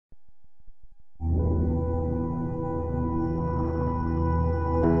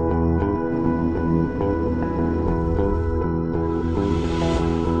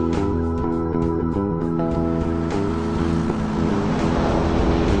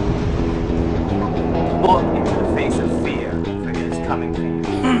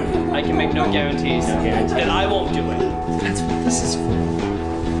guarantees that I won't do it. That's what this is for.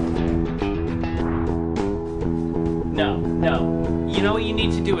 No. You know what you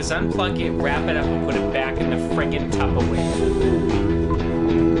need to do is unplug it, wrap it up, and put it back in the friggin'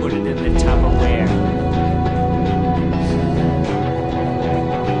 Tupperware. Put it in the Tupperware.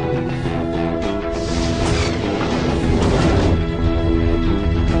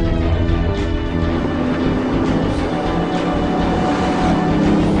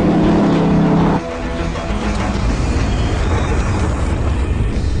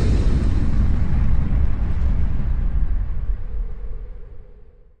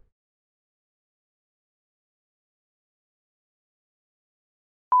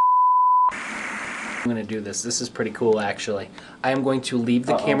 I'm going to do this. This is pretty cool, actually. I am going to leave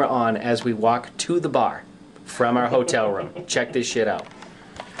the camera on as we walk to the bar from our hotel room. Check this shit out.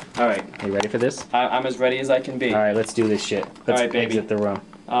 All right. Are you ready for this? I'm as ready as I can be. All right, let's do this shit. Let's exit the room.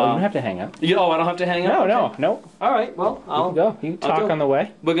 Oh, you don't have to hang up. I don't have to hang up? No. All right, well, You can talk on the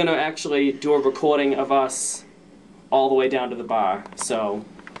way. We're going to actually do a recording of us all the way down to the bar, so...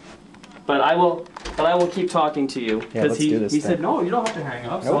 But I will keep talking to you. Yeah, let's do this He said, no, you don't have to hang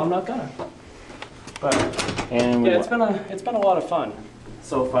up, so I'm not gonna. But and yeah, it's been a lot of fun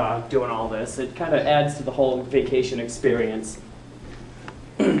so far doing all this. It kind of adds to the whole vacation experience.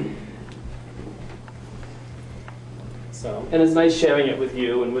 So, and it's nice sharing it with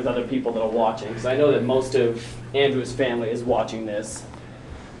you and with other people that are watching, because I know that most of Andrew's family is watching this,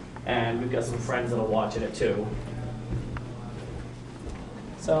 and we've got some friends that are watching it too.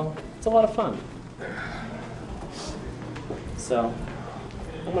 So it's a lot of fun. So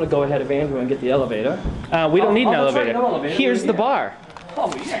I'm gonna go ahead of Andrew and get the elevator. we don't need an elevator. Right, no elevator. Here's the bar.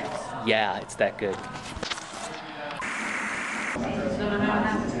 Oh yes. Yeah, it's that good.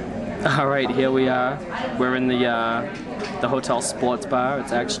 All right, here we are. We're in the hotel sports bar.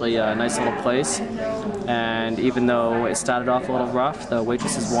 It's actually a nice little place. And even though it started off a little rough, the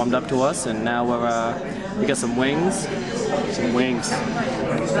waitresses warmed up to us, and now we got some wings. We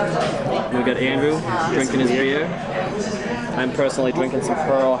got Andrew drinking his beer. I'm personally drinking some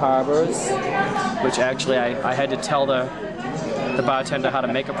Pearl Harbors, which actually I had to tell the bartender how to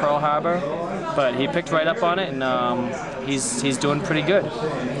make a Pearl Harbor, but he picked right up on it, and he's doing pretty good.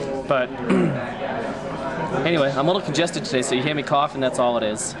 But anyway, I'm a little congested today, so you hear me coughing, that's all it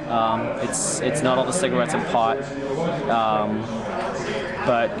is. It's not all the cigarettes and pot.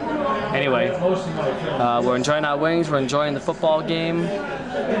 But anyway, we're enjoying our wings, we're enjoying the football game.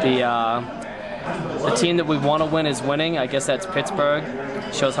 The team that we want to win is winning. I guess that's Pittsburgh.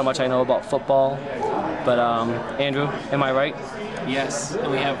 Shows how much I know about football. But Andrew, am I right? Yes, and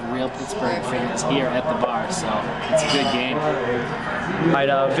we have real Pittsburgh fans here at the bar, so it's a good game. I'd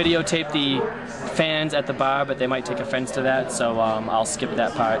videotape the fans at the bar, but they might take offense to that, so I'll skip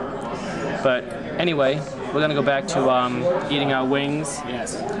that part. But anyway, we're going to go back to eating our wings,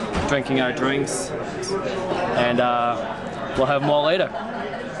 Yes. drinking our drinks, and we'll have more later.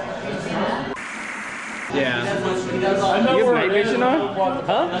 Yeah. You have night vision on?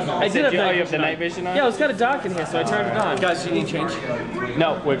 Huh? I did have night you have the vision night vision on? Yeah, it was kind of dark in here, so I turned it on. Guys, you need change?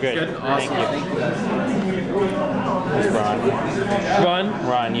 No, we're good. Awesome. Thank you. It's Ron.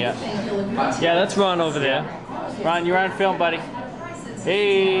 Ron, yeah. Yeah, that's Ron over there. Ron, you're on film, buddy.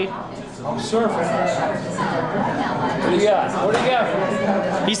 Hey. I'm surfing. What do you got? What do you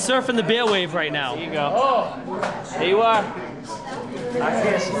got? He's surfing the bear wave right now. There you go. Oh, There you are. I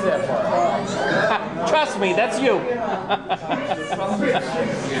can't see that far. Trust me, that's you.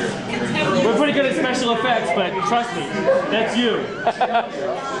 We're pretty good at special effects, but trust me, that's you.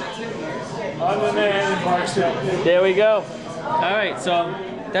 I'm the man in Barstow. There we go. All right, so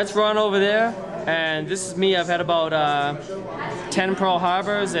that's Ron over there, and this is me. I've had about 10 Pearl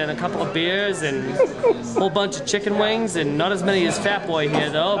Harbors and a couple of beers and a whole bunch of chicken wings, and not as many as Fat Boy here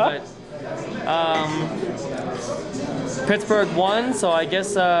though, but Pittsburgh won, so I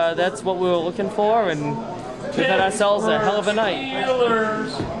guess that's what we were looking for, and we've had ourselves a hell of a night.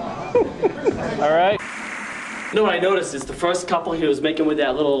 All right. You know what I noticed is the first couple he was making with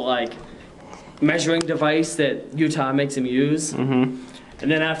that little like measuring device that Utah makes him use, and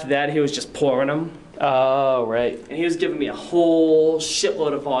then after that he was just pouring them. Oh, right. And he was giving me a whole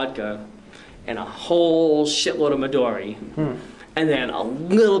shitload of vodka and a whole shitload of Midori, and then a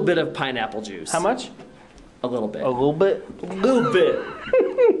little bit of pineapple juice. How much? A little bit. A little bit? A little bit.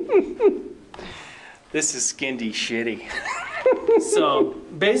 This is Skinde shitty. So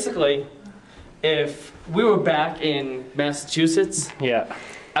basically, if we were back in Massachusetts, Yeah.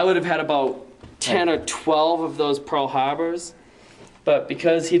 I would have had about 10 or 12 of those Pearl Harbors. But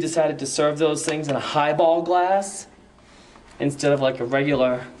because he decided to serve those things in a highball glass, instead of like a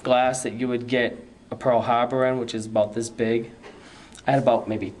regular glass that you would get a Pearl Harbor in, which is about this big, I had about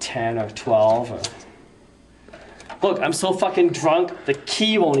maybe 10 or 12. Look, I'm so fucking drunk, the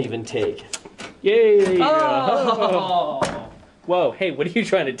key won't even take. Yay! There you Oh! go. Whoa, hey, what are you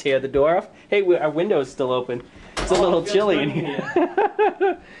trying to tear the door off? Hey, our window's still open. It's a little chilly in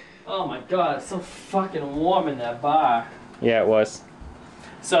here. Oh my god, it's so fucking warm in that bar. Yeah, it was.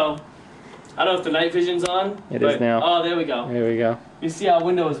 So, I don't know if the night vision's on. It is now. Oh, there we go. There we go. You see our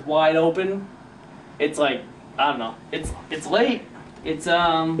window is wide open? It's like, I don't know. It's late. It's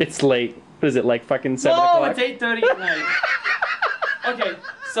late. What is it, like fucking 7 no, o'clock? it's 8:30 at night. Okay,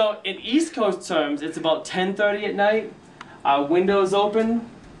 so in East Coast terms, it's about 10:30 at night. Our window's open.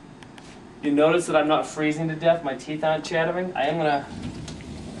 You notice that I'm not freezing to death. My teeth aren't chattering. I am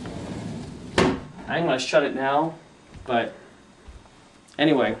gonna shut it now. But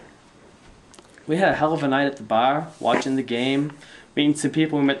anyway, we had a hell of a night at the bar, watching the game, meeting some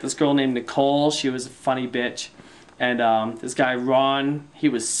people. We met this girl named Nicole. She was a funny bitch. And this guy Ron, he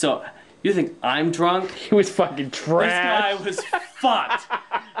was so... You think I'm drunk? He was fucking trash. This guy was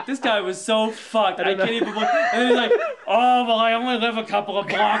fucked. This guy was so fucked. I can't even believe. And he's like, oh, well, I only live a couple of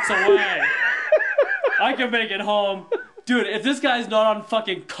blocks away. I can make it home. Dude, if this guy's not on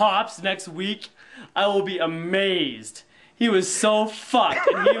fucking Cops next week, I will be amazed. He was so fucked.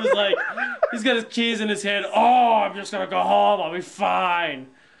 And he was like, he's got his keys in his hand. Oh, I'm just gonna go home. I'll be fine.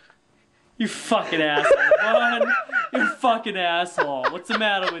 You fucking asshole. Ron, you fucking asshole. What's the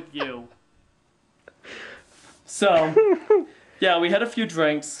matter with you? So, yeah, we had a few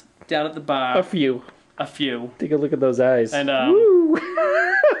drinks down at the bar. A few. A few. Take a look at those eyes. And, Woo.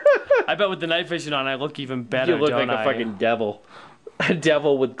 I bet with the night vision on, I look even better, You look don't like I? a fucking devil. A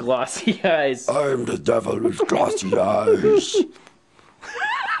devil with glossy eyes. I'm the devil with glossy eyes.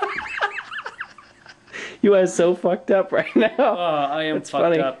 You are so fucked up right now. Oh, I am That's fucked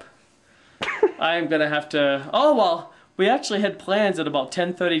funny. up. I am gonna have to... Oh, well, we actually had plans at about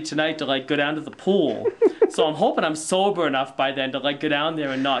 10:30 tonight to, like, go down to the pool. So I'm hoping I'm sober enough by then to, like, go down there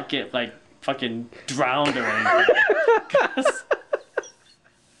and not get, like, fucking drowned or anything.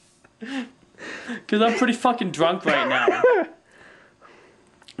 Because I'm pretty fucking drunk right now.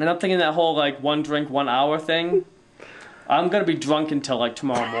 And I'm thinking that whole, like, 1 drink, 1 hour thing, I'm gonna be drunk until, like,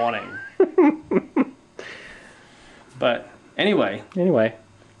 tomorrow morning. But, anyway.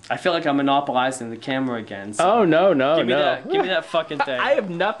 I feel like I'm monopolizing the camera again. So Oh, no. give me that fucking thing. I have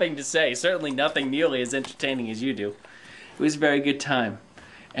nothing to say. Certainly nothing nearly as entertaining as you do. It was a very good time.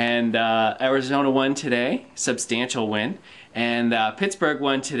 And Arizona won today, substantial win. And Pittsburgh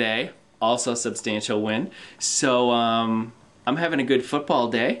won today, also substantial win. So I'm having a good football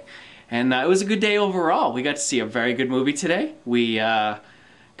day. And it was a good day overall. We got to see a very good movie today. We got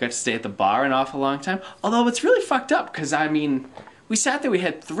to stay at the bar an awful long time. Although it's really fucked up because, I mean... We sat there, we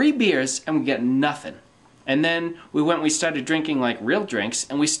had 3 beers, and we got nothing. And then we started drinking like real drinks,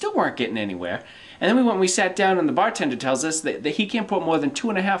 and we still weren't getting anywhere. And then we sat down, and the bartender tells us that he can't put more than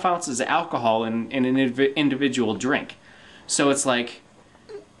 2.5 ounces of alcohol in an individual drink. So it's like,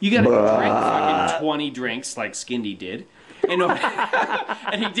 you gotta drink fucking 20 drinks like Skinde did.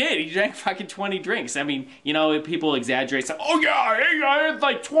 And he did. He drank fucking 20 drinks. I mean, you know, people exaggerate. So, oh yeah, I had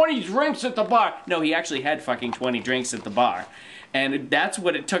like 20 drinks at the bar. No, he actually had fucking 20 drinks at the bar. And that's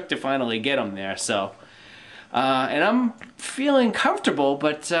what it took to finally get him there, so. And I'm feeling comfortable,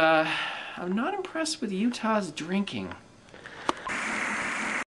 but I'm not impressed with Utah's drinking.